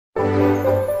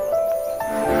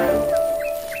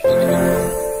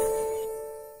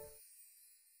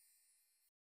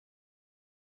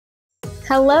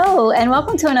Hello, and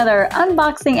welcome to another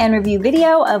unboxing and review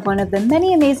video of one of the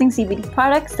many amazing CBD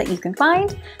products that you can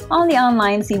find on the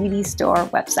online CBD store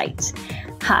website.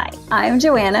 Hi, I'm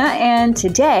Joanna, and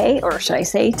today, or should I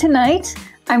say tonight,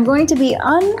 I'm going to be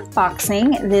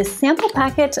unboxing this sample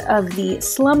packet of the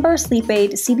Slumber Sleep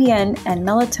Aid CBN and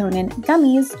Melatonin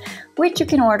Gummies, which you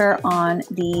can order on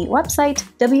the website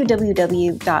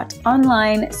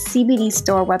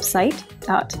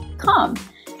www.onlinecbdstorewebsite.com.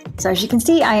 So as you can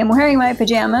see, I am wearing my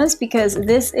pajamas because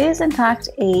this is in fact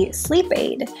a sleep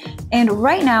aid. And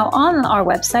right now on our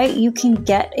website, you can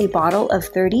get a bottle of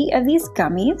 30 of these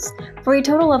gummies for a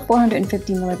total of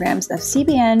 450 milligrams of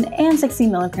CBN and 60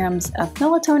 milligrams of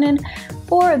melatonin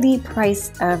for the price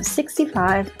of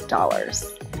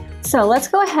 $65. So let's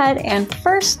go ahead and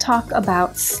first talk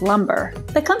about Slumber,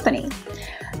 the company.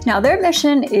 Now their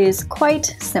mission is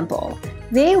quite simple.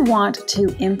 They want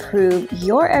to improve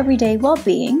your everyday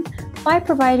well-being by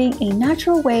providing a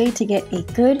natural way to get a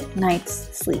good night's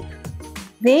sleep.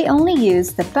 They only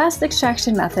use the best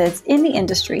extraction methods in the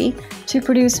industry to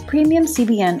produce premium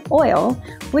CBN oil,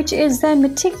 which is then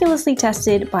meticulously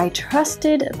tested by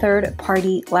trusted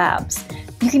third-party labs.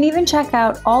 You can even check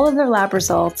out all of their lab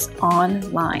results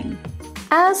online.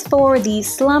 As for the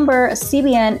Slumber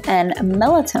CBN and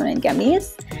Melatonin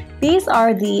Gummies, these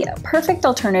are the perfect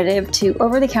alternative to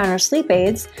over-the-counter sleep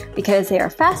aids because they are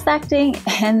fast-acting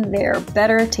and they're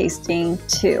better tasting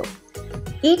too.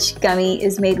 Each gummy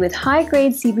is made with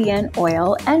high-grade CBN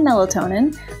oil and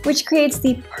melatonin, which creates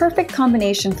the perfect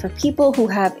combination for people who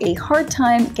have a hard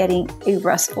time getting a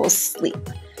restful sleep.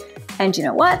 And you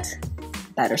know what?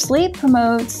 Better sleep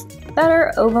promotes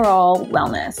better overall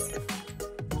wellness.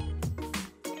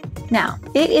 Now,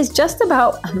 it is just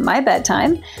about my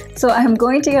bedtime, so I'm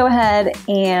going to go ahead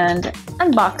and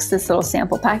unbox this little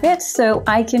sample packet so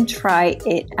I can try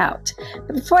it out.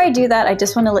 But before I do that, I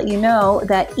just want to let you know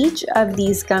that each of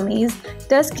these gummies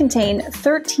does contain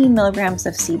 13 milligrams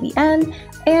of CBN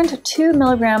and 2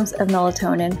 milligrams of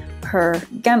melatonin per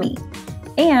gummy.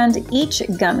 And each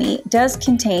gummy does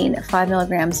contain 5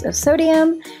 milligrams of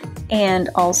sodium and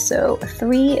also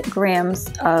 3 grams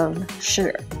of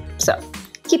sugar. So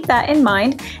keep that in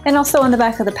mind. And also on the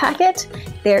back of the packet,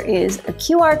 there is a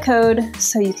QR code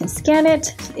so you can scan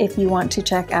it if you want to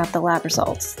check out the lab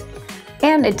results.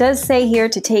 And it does say here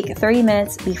to take 30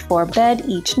 minutes before bed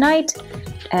each night.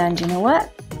 And you know what?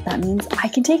 That means I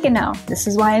can take it now. This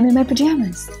is why I'm in my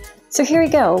pajamas. So here we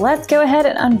go. Let's go ahead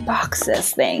and unbox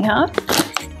this thing, huh?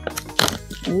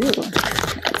 Ooh,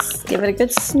 let's give it a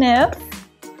good sniff.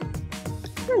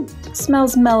 It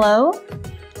smells mellow.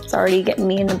 It's already getting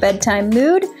me in the bedtime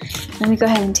mood. Let me go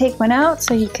ahead and take one out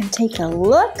so you can take a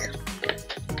look.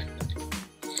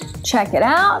 Check it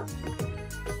out.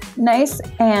 Nice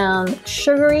and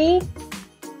sugary,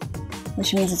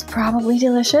 which means it's probably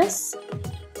delicious.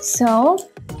 So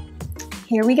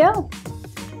here we go.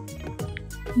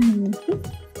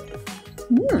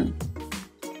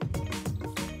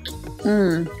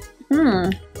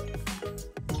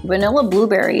 Vanilla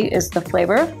blueberry is the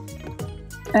flavor,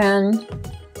 and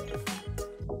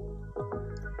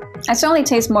I certainly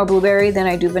taste more blueberry than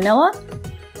I do vanilla.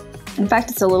 In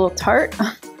fact, it's a little tart,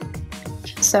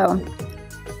 so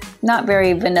not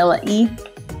very vanilla-y,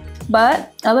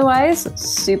 but otherwise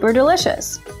super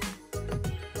delicious.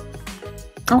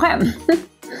 Okay,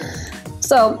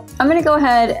 so I'm gonna go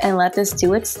ahead and let this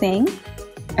do its thing,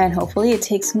 and hopefully it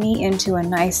takes me into a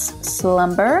nice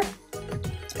slumber,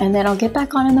 and then I'll get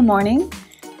back on in the morning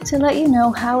to let you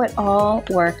know how it all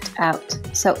worked out.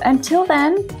 So until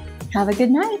then, have a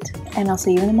good night, and I'll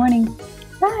see you in the morning.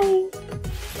 Bye!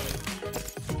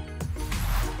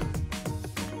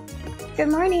 Good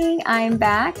morning, I'm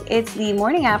back. It's the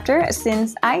morning after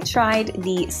since I tried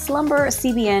the Slumber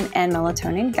CBN and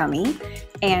Melatonin Gummy,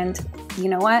 and you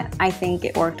know what? I think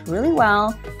it worked really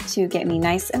well to get me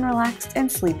nice and relaxed and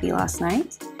sleepy last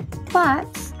night, but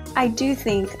I do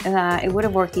think that it would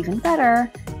have worked even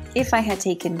better if I had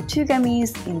taken 2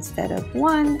 gummies instead of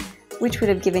 1, which would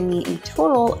have given me a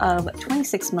total of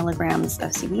 26 milligrams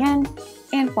of CBN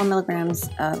and 4 milligrams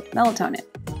of melatonin.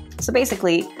 So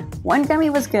basically, 1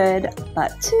 gummy was good,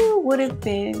 but 2 would have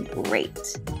been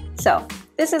great. So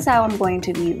this is how I'm going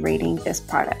to be rating this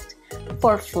product.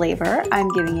 For flavor, I'm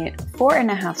giving it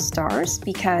 4.5 stars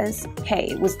because, hey,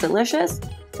 it was delicious,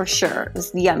 for sure, it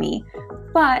was yummy.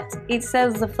 But it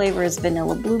says the flavor is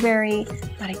vanilla blueberry,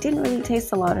 but I didn't really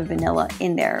taste a lot of vanilla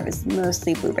in there. It was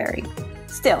mostly blueberry.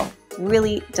 Still,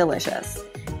 really delicious.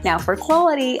 Now for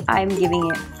quality, I'm giving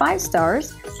it 5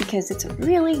 stars because it's a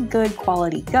really good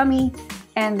quality gummy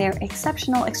and their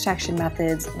exceptional extraction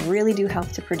methods really do help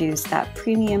to produce that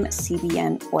premium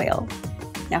CBN oil.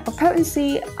 Now for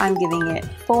potency, I'm giving it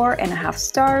 4.5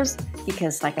 stars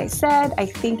because like I said, I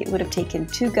think it would have taken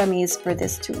 2 gummies for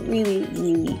this to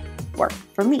really work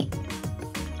for me.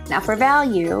 Now for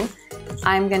value,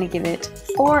 I'm going to give it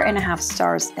 4.5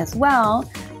 stars as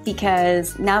well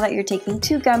because now that you're taking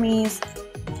 2 gummies,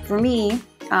 for me,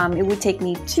 it would take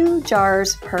me 2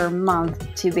 jars per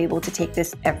month to be able to take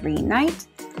this every night,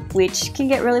 which can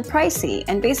get really pricey.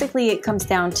 And basically it comes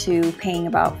down to paying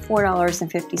about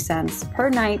 $4.50 per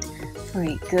night for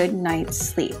a good night's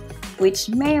sleep, which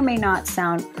may or may not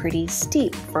sound pretty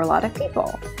steep for a lot of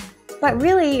people. But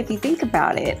really, if you think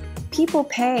about it, people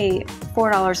pay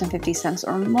 $4.50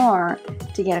 or more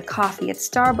to get a coffee at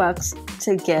Starbucks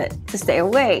to stay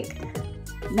awake.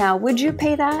 Now, would you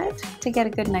pay that to get a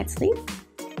good night's sleep?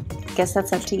 Guess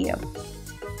that's up to you.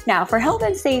 Now, for health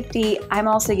and safety, I'm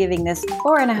also giving this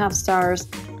 4.5 stars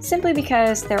simply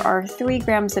because there are 3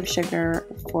 grams of sugar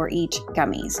for each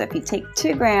gummy. So if you take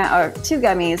 2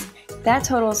 gummies, that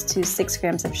totals to 6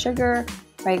 grams of sugar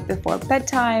right before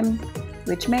bedtime,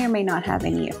 which may or may not have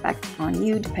any effect on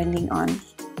you depending on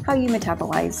how you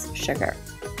metabolize sugar.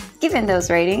 Given those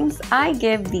ratings, I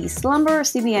give the Slumber,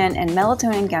 CBN, and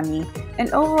Melatonin Gummy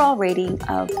an overall rating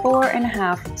of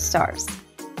 4.5 stars.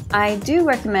 I do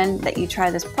recommend that you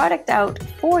try this product out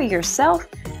for yourself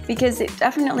because it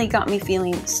definitely got me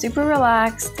feeling super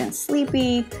relaxed and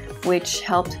sleepy, which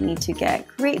helped me to get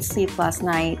great sleep last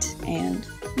night, and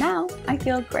now I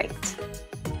feel great.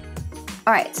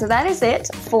 Alright, so that is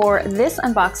it for this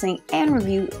unboxing and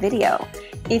review video.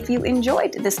 If you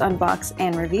enjoyed this unbox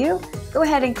and review, go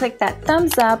ahead and click that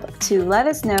thumbs up to let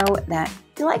us know that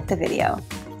you liked the video.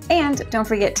 And don't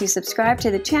forget to subscribe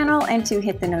to the channel and to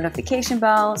hit the notification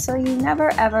bell so you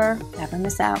never ever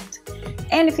miss out.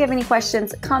 And if you have any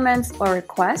questions, comments, or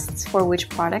requests for which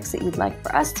products that you'd like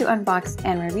for us to unbox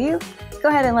and review, go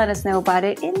ahead and let us know about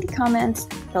it in the comments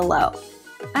below.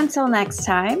 Until next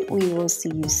time, we will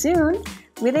see you soon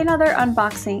with another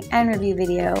unboxing and review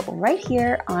video right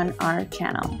here on our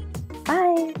channel.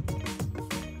 Bye!